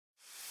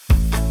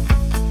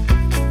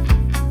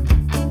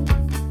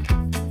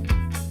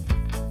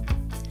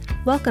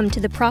Welcome to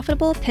the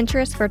Profitable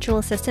Pinterest Virtual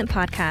Assistant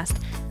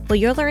podcast, where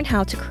you'll learn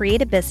how to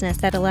create a business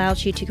that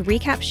allows you to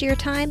recapture your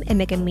time and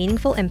make a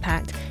meaningful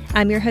impact.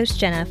 I'm your host,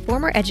 Jenna,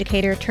 former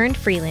educator turned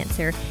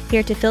freelancer,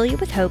 here to fill you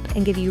with hope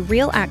and give you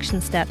real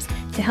action steps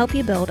to help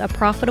you build a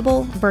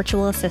profitable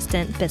virtual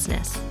assistant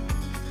business.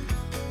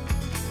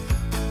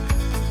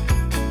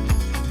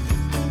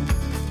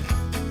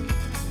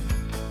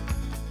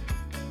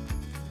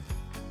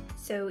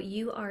 So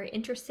you are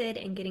interested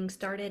in getting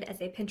started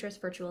as a Pinterest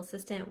virtual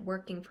assistant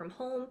working from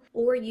home,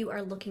 or you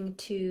are looking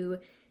to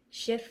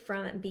shift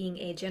from being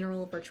a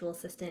general virtual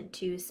assistant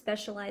to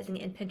specializing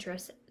in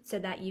Pinterest so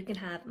that you can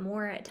have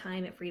more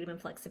time, freedom, and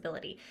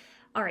flexibility.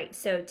 All right,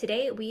 so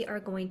today we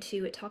are going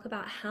to talk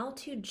about how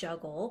to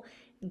juggle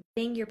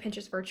getting your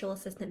Pinterest virtual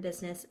assistant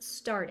business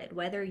started,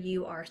 whether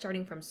you are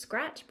starting from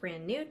scratch,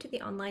 brand new to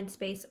the online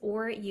space,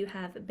 or you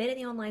have been in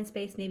the online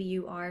space, maybe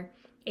you are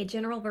a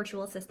general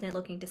virtual assistant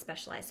looking to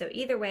specialize. So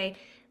either way,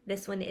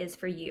 this one is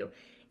for you.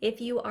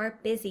 If you are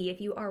busy, if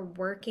you are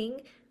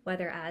working,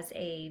 whether as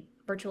a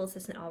virtual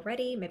assistant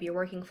already, maybe you're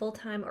working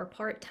full-time or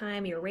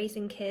part-time, you're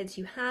raising kids,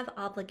 you have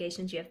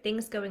obligations, you have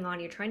things going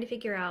on, you're trying to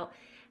figure out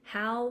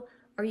how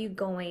are you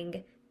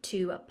going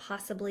to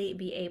possibly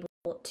be able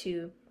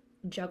to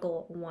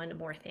juggle one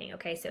more thing.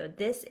 Okay, so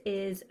this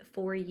is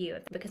for you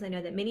because I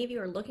know that many of you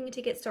are looking to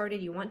get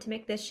started. You want to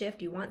make this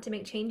shift, you want to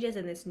make changes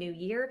in this new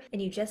year,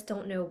 and you just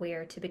don't know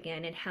where to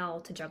begin and how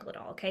to juggle it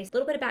all. Okay, so a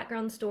little bit of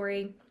background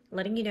story,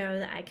 letting you know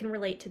that I can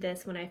relate to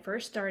this. When I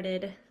first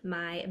started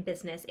my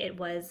business, it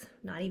was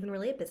not even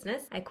really a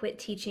business. I quit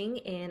teaching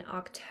in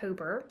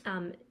October.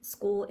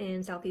 School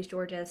in Southeast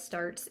Georgia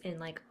starts in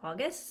like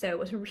August, so it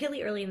was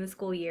really early in the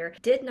school year.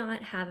 Did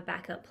not have a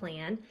backup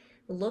plan.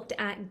 Looked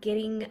at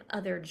getting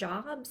other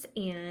jobs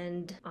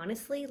and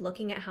honestly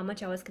looking at how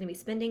much I was going to be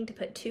spending to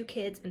put two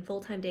kids in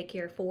full-time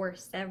daycare for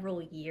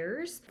several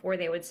years before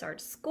they would start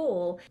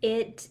school.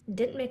 It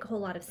didn't make a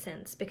whole lot of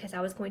sense because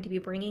I was going to be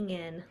bringing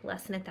in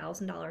less than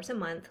 $1,000 a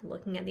month,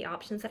 looking at the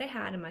options that I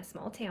had in my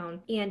small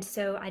town. And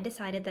so I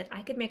decided that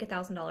I could make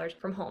 $1,000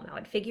 from home. I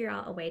would figure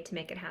out a way to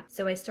make it happen.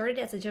 So I started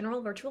as a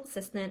general virtual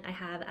assistant. I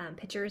have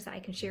pictures that I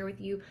can share with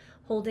you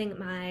holding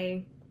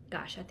my,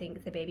 I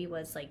think the baby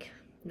was like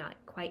not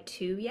quite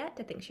 2 yet.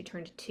 I think she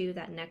turned 2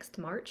 that next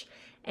March.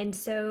 And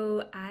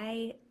so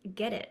I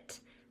get it.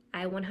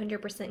 I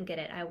 100% get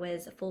it. I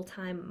was a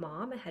full-time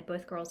mom. I had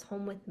both girls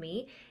home with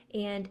me,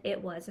 and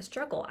it was a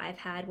struggle. I've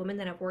had women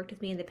that have worked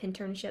with me in the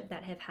Pinternship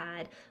that have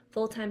had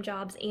full-time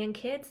jobs and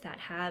kids that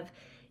have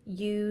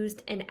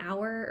used an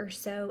hour or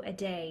so a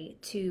day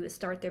to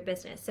start their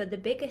business. So the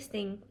biggest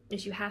thing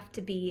is you have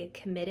to be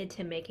committed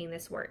to making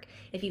this work.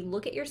 If you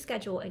look at your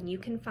schedule and you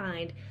can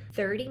find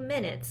 30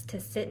 minutes to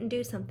sit and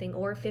do something,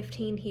 or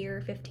 15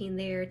 here, 15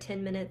 there,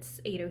 10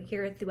 minutes,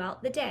 here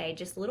throughout the day,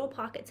 just little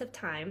pockets of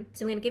time.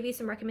 So I'm going to give you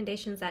some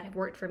recommendations that have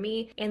worked for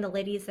me and the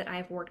ladies that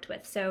I've worked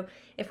with. So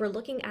if we're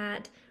looking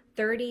at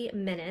 30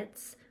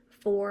 minutes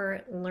for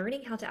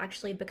learning how to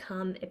actually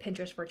become a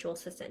Pinterest virtual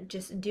assistant,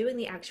 just doing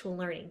the actual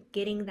learning,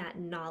 getting that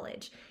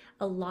knowledge.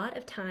 A lot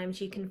of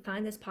times you can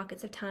find those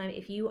pockets of time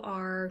if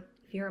you're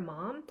a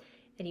mom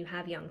and you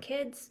have young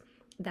kids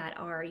that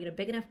are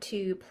big enough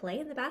to play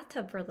in the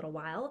bathtub for a little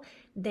while,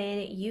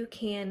 then you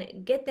can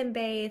get them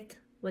bathed.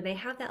 When they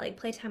have that like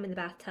playtime in the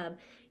bathtub,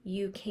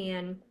 you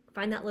can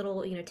find that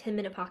little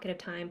 10-minute pocket of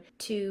time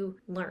to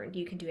learn.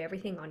 You can do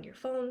everything on your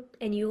phone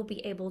and you will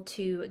be able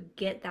to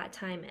get that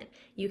time in.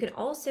 You can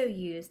also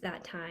use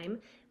that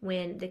time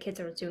when the kids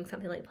are doing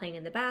something like playing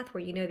in the bath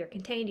where they're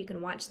contained. You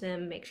can watch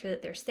them, make sure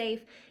that they're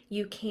safe.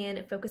 You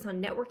can focus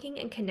on networking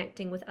and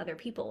connecting with other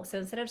people. So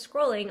instead of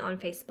scrolling on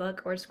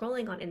Facebook or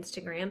scrolling on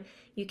Instagram,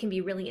 you can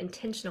be really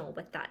intentional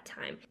with that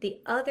time. The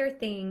other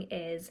thing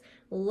is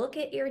look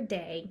at your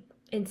day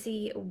and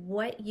see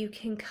what you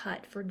can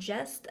cut for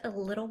just a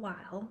little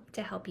while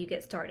to help you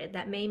get started.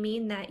 That may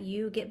mean that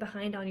you get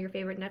behind on your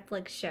favorite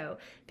Netflix show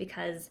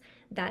because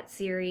that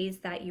series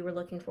that you were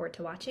looking forward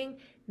to watching,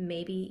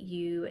 maybe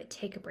you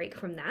take a break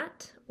from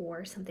that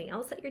or something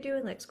else that you're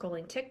doing, like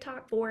scrolling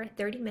TikTok for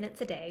 30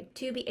 minutes a day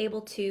to be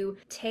able to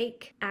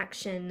take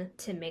action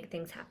to make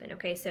things happen.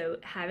 Okay, so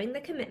having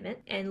the commitment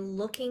and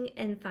looking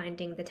and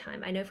finding the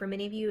time. I know for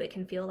many of you, it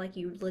can feel like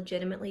you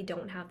legitimately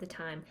don't have the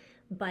time.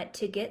 But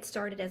to get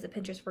started as a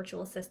Pinterest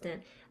virtual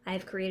assistant,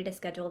 I've created a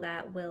schedule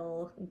that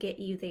will get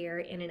you there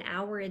in an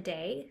hour a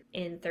day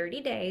in 30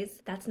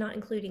 days. That's not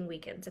including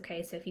weekends,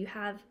 okay? So if you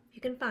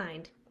can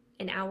find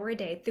an hour a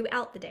day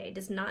throughout the day. It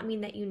does not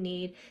mean that you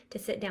need to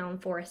sit down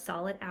for a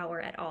solid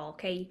hour at all,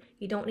 okay?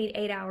 You don't need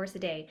 8 hours a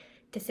day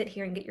to sit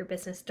here and get your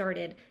business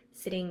started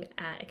sitting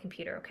at a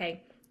computer,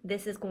 okay?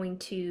 This is going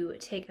to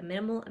take a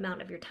minimal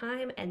amount of your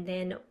time, and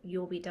then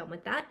you'll be done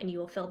with that, and you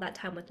will fill that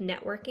time with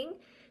networking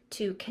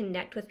to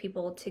connect with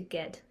people to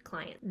get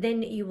clients.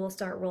 Then you will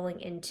start rolling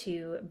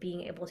into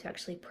being able to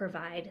actually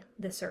provide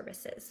the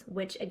services,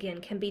 which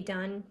again can be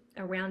done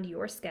around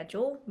your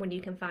schedule. When you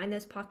can find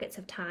those pockets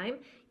of time,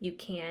 you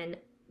can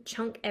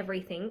chunk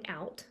everything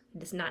out. It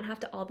does not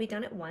have to all be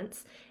done at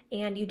once,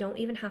 and you don't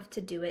even have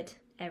to do it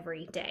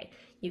every day.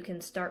 You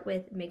can start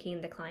with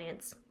making the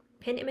clients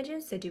pin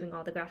images, so doing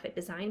all the graphic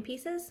design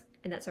pieces.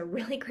 And that's a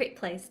really great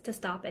place to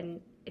stop.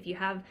 And if you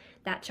have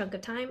that chunk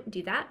of time,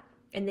 do that.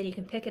 And then you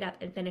can pick it up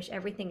and finish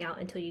everything out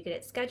until you get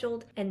it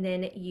scheduled. And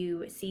then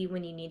you see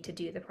when you need to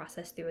do the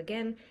process through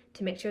again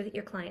to make sure that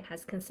your client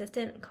has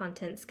consistent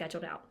content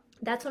scheduled out.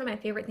 That's one of my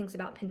favorite things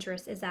about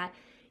Pinterest, is that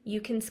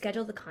you can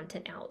schedule the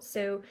content out.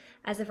 So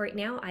as of right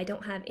now, I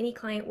don't have any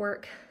client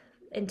work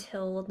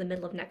until the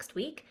middle of next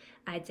week.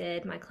 I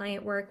did my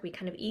client work. We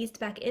kind of eased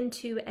back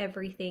into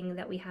everything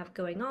that we have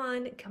going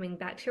on, coming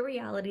back to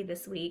reality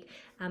this week.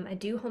 I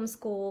do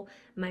homeschool.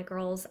 My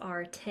girls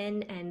are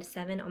 10 and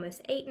 7,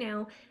 almost 8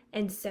 now.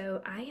 And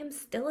so I am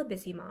still a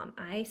busy mom.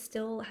 I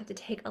still have to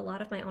take a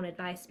lot of my own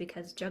advice,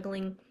 because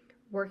juggling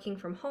working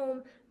from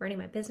home, running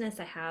my business,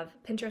 I have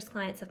Pinterest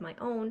clients of my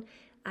own.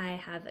 I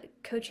have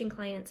coaching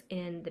clients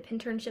in the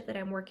Pinternship that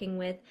I'm working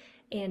with,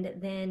 and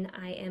then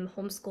I am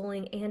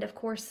homeschooling and, of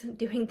course,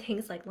 doing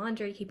things like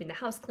laundry, keeping the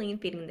house clean,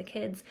 feeding the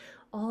kids,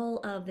 all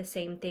of the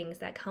same things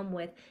that come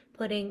with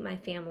putting my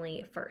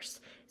family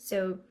first.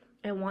 So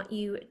I want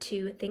you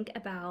to think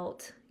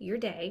about your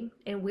day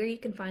and where you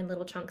can find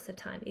little chunks of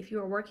time. If you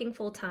are working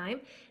full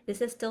time, this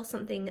is still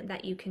something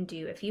that you can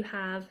do. If you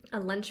have a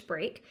lunch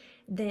break,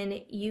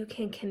 then you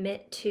can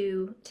commit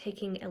to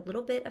taking a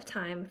little bit of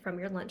time from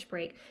your lunch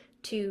break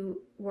to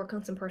work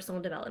on some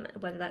personal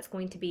development, whether that's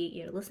going to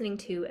be, listening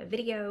to a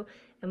video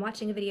and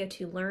watching a video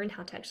to learn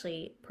how to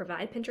actually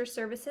provide Pinterest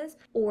services,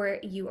 or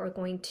you are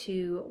going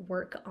to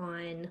work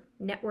on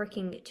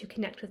networking to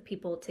connect with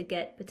people to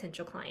get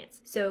potential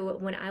clients. So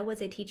when I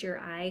was a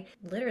teacher, I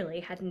literally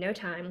had no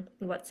time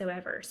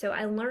whatsoever. So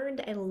I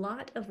learned a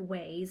lot of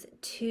ways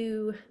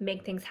to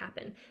make things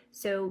happen.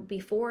 So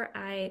before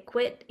I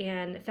quit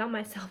and found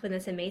myself in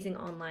this amazing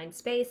online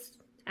space,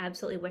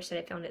 absolutely wish that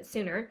I found it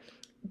sooner,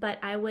 but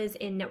I was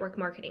in network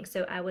marketing.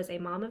 So I was a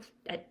mom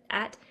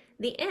at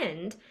the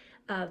end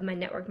of my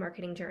network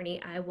marketing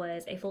journey. I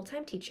was a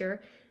full-time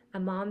teacher, a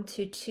mom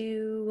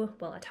to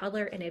a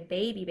toddler and a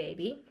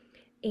baby,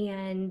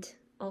 and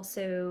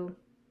also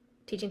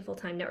teaching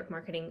full-time network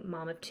marketing,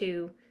 mom of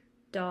 2,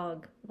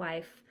 dog,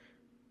 wife,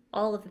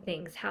 all of the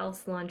things,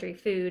 house, laundry,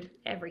 food,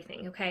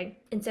 everything, okay?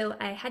 And so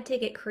I had to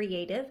get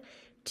creative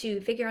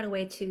to figure out a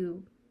way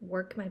to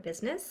work my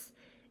business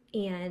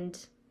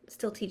and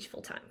still teach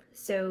full-time.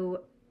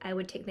 So I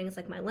would take things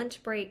like my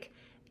lunch break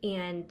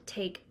and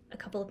take a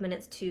couple of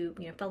minutes to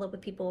follow up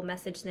with people,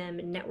 message them,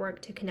 network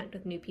to connect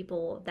with new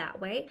people that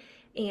way.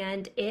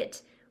 And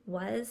it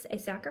was a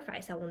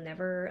sacrifice, I will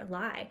never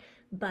lie.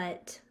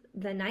 But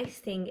the nice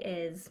thing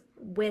is,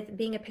 with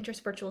being a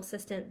Pinterest virtual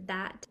assistant,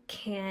 that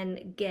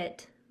can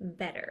get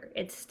better.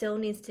 It still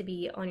needs to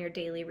be on your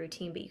daily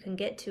routine, but you can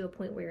get to a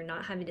point where you're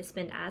not having to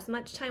spend as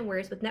much time.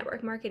 Whereas with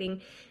network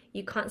marketing,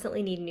 you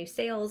constantly need new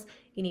sales,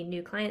 you need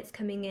new clients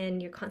coming in,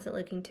 you're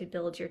constantly looking to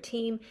build your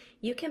team.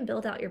 You can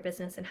build out your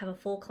business and have a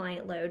full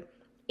client load,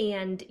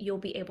 and you'll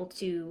be able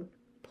to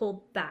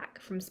pull back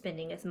from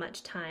spending as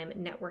much time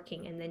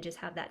networking and then just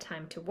have that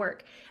time to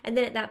work. And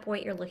then at that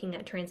point, you're looking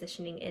at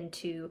transitioning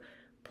into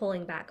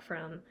pulling back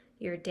from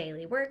your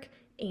daily work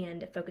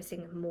and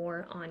focusing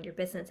more on your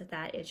business if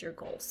that is your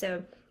goal.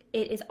 So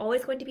it is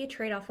always going to be a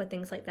trade-off with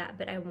things like that,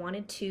 but I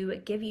wanted to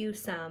give you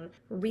some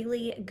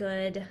really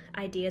good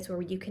ideas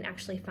where you can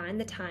actually find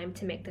the time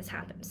to make this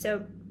happen.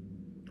 So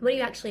what do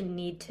you actually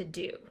need to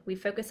do? We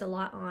focus a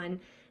lot on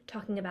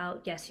talking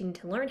about, yes, you need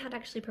to learn how to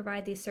actually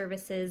provide these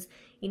services.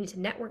 You need to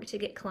network to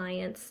get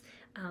clients.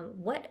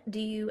 What do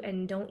you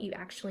and don't you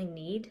actually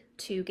need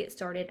to get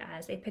started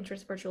as a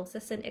Pinterest virtual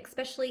assistant,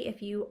 especially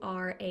if you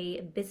are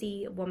a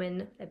busy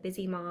woman, a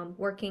busy mom,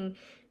 working,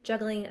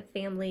 juggling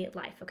family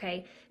life,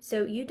 okay?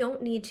 So you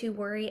don't need to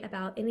worry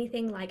about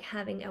anything like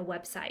having a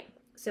website.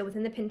 So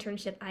within the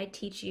Pinternship, I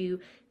teach you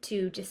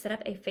to just set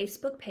up a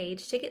Facebook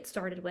page to get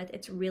started with.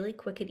 It's really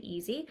quick and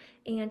easy,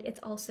 and it's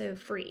also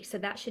free. So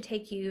that should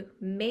take you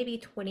maybe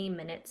 20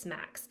 minutes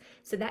max.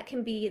 So that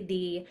can be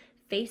the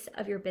face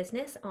of your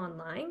business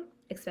online,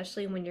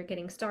 especially when you're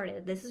getting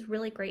started. This is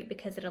really great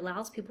because it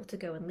allows people to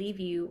go and leave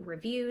you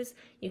reviews.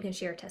 You can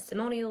share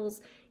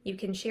testimonials. You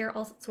can share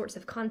all sorts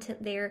of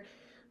content there,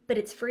 but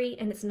it's free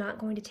and it's not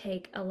going to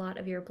take a lot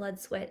of your blood,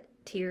 sweat,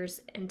 tears,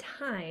 and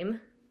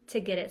time to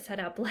get it set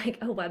up like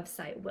a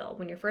website will.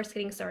 When you're first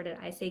getting started,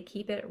 I say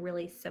keep it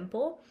really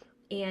simple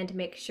and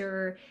make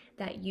sure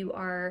that you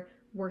are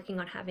working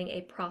on having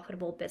a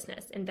profitable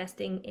business,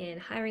 investing in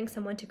hiring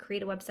someone to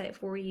create a website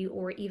for you,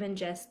 or even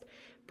just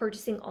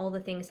purchasing all the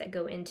things that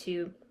go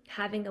into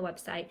having a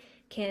website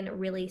can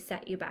really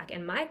set you back.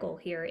 And my goal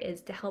here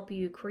is to help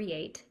you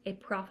create a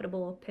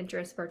profitable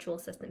Pinterest virtual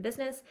assistant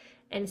business.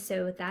 And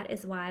so that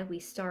is why we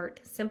start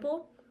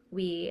simple.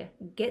 We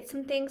get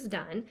some things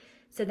done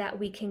so that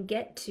we can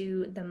get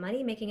to the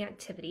money-making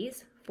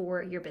activities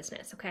for your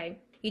business, okay?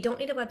 You don't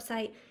need a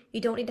website.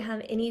 You don't need to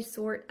have any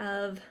sort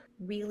of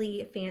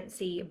really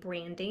fancy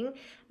branding.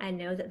 I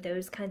know that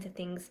those kinds of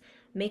things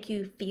make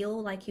you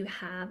feel like you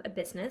have a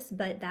business,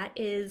 but that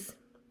is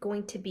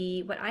going to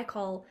be what I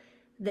call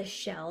the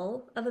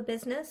shell of a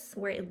business,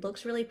 where it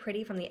looks really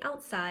pretty from the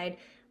outside,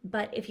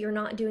 But if you're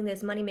not doing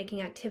those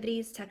money-making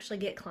activities to actually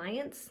get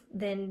clients,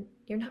 then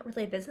you're not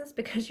really a business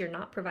because you're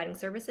not providing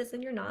services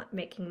and you're not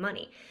making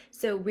money.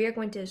 So we're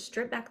going to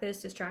strip back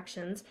those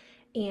distractions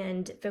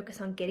and focus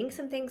on getting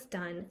some things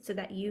done so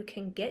that you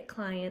can get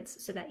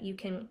clients, so that you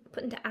can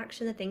put into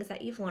action the things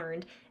that you've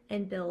learned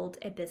and build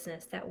a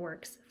business that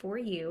works for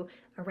you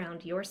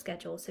around your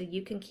schedule so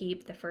you can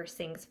keep the first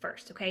things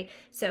first, okay?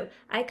 So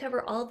I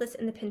cover all this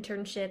in the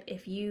Pinternship.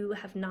 If you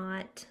have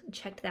not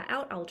checked that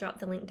out, I'll drop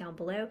the link down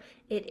below.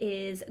 It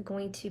is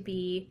going to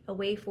be a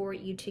way for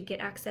you to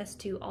get access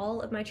to all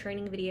of my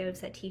training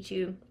videos that teach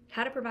you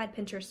how to provide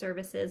Pinterest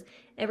services,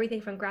 everything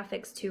from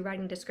graphics to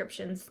writing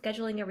descriptions,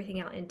 scheduling everything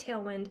out in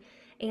Tailwind,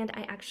 and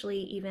I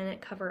actually even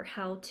cover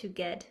how to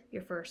get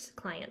your first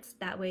clients.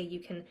 That way you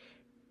can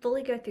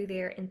fully go through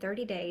there in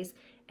 30 days,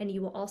 and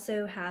you will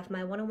also have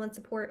my one-on-one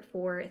support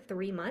for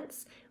 3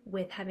 months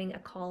with having a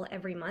call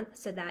every month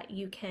so that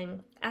you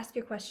can ask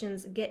your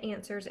questions, get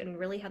answers, and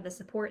really have the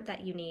support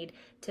that you need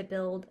to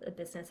build a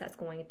business that's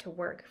going to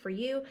work for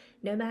you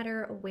no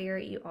matter where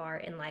you are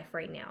in life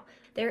right now.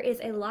 There is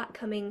a lot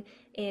coming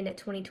in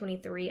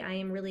 2023. I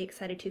am really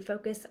excited to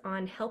focus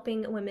on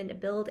helping women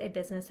build a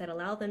business that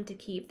allow them to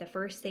keep the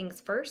first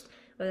things first,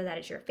 whether that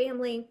is your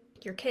family,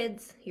 your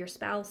kids, your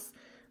spouse,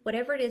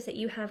 whatever it is that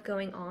you have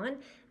going on.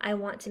 I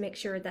want to make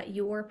sure that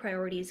your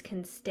priorities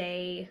can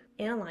stay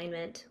in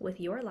alignment with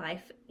your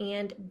life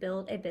and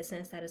build a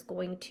business that is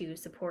going to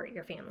support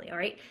your family, all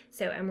right?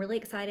 So I'm really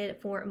excited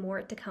for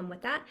more to come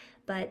with that,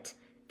 but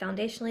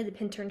foundationally, the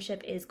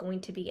Pinternship is going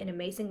to be an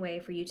amazing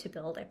way for you to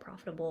build a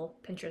profitable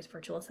Pinterest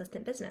virtual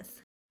assistant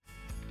business.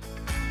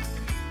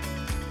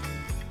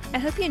 I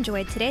hope you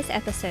enjoyed today's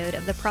episode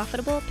of the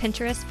Profitable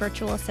Pinterest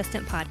Virtual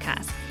Assistant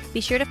Podcast. Be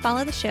sure to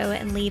follow the show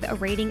and leave a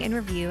rating and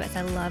review, as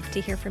I love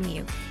to hear from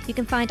you. You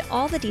can find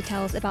all the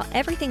details about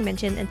everything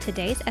mentioned in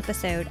today's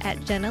episode at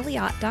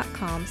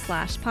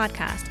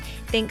jennaliotte.com/podcast.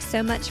 Thanks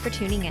so much for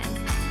tuning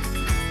in.